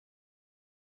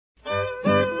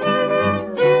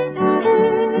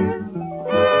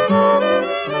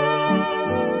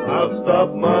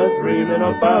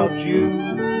dreaming about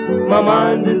you. My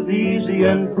mind is easy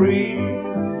and free.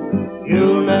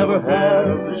 You'll never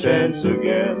have the chance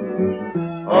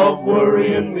again of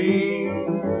worrying me.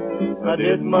 I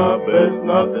did my best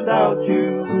not to doubt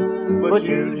you, but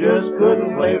you just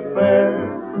couldn't play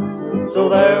fair. So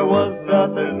there was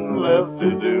nothing left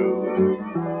to do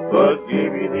but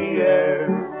give you the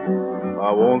air.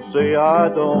 I won't say I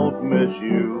don't miss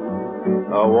you,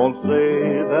 I won't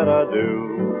say that I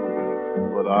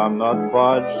do, but I'm not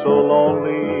quite so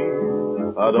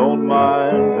lonely, I don't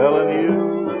mind telling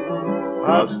you.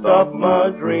 I've stopped my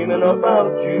dreaming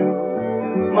about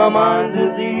you, my mind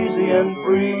is easy and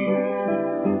free.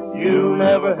 You'll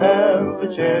never have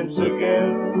the chance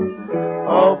again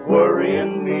of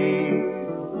worrying me.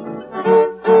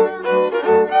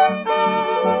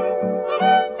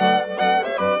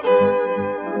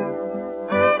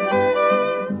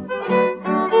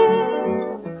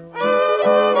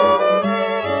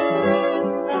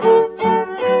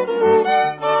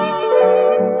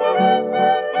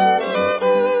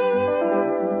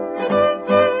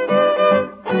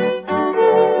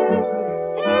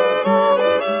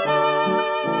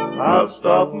 I've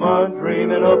stopped my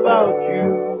dreaming about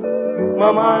you,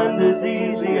 my mind is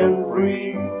easy and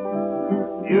free.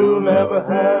 You'll never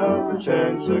have the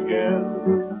chance again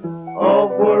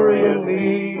of worrying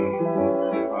me.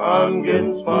 I'm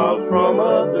getting smiles from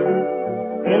others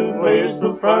in place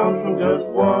of frowns from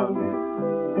just one.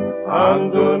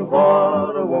 I'm doing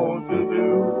what I want to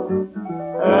do,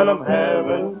 and I'm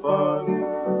having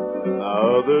fun.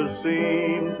 Now others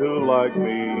seem to like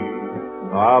me,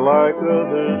 I like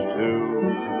others too.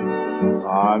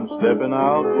 I'm stepping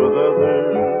out with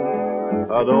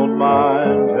others, I don't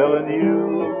mind telling you.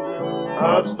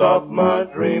 I've stopped my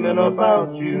dreaming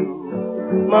about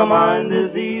you, my mind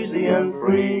is easy and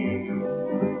free.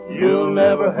 You'll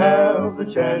never have the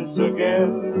chance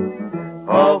again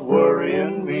of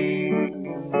worrying me.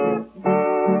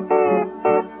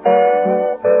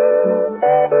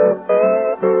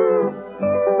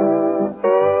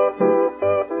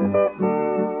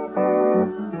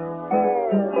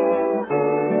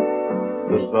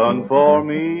 The sun for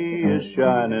me is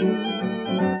shining,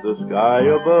 the sky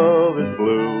above is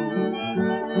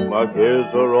blue. My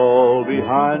cares are all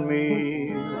behind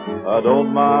me, I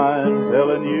don't mind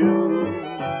telling you.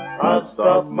 I've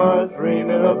stopped my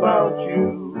dreaming about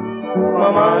you,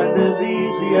 my mind is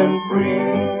easy and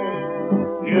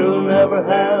free. You'll never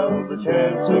have the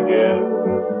chance again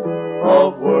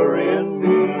of worrying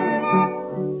me.